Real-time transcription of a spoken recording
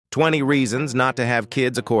20 reasons not to have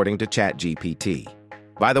kids according to ChatGPT.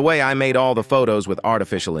 By the way, I made all the photos with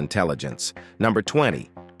artificial intelligence. Number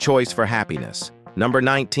 20, choice for happiness. Number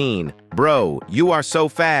 19, bro, you are so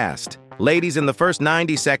fast. Ladies, in the first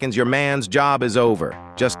 90 seconds, your man's job is over.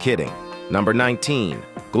 Just kidding. Number 19,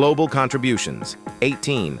 global contributions.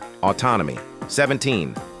 18, autonomy.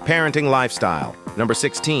 17, parenting lifestyle. Number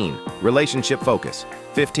 16, relationship focus.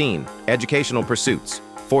 15, educational pursuits.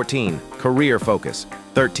 14, career focus.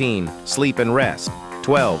 13, sleep and rest.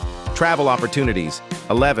 12, travel opportunities.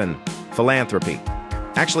 11, philanthropy.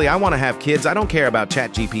 Actually, I want to have kids. I don't care about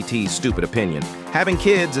ChatGPT's stupid opinion. Having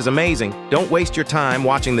kids is amazing. Don't waste your time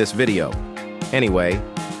watching this video. Anyway,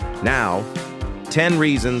 now, 10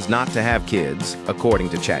 reasons not to have kids according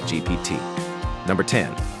to ChatGPT. Number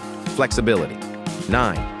 10, flexibility.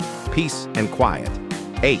 9, peace and quiet.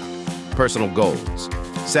 8, personal goals.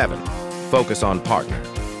 7, focus on partner.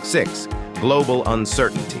 6, global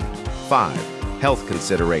uncertainty. 5, health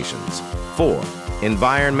considerations. 4,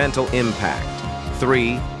 environmental impact.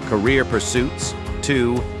 3, career pursuits.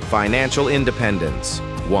 2, financial independence.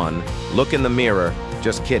 1, look in the mirror,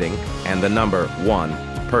 just kidding, and the number 1,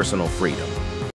 personal freedom.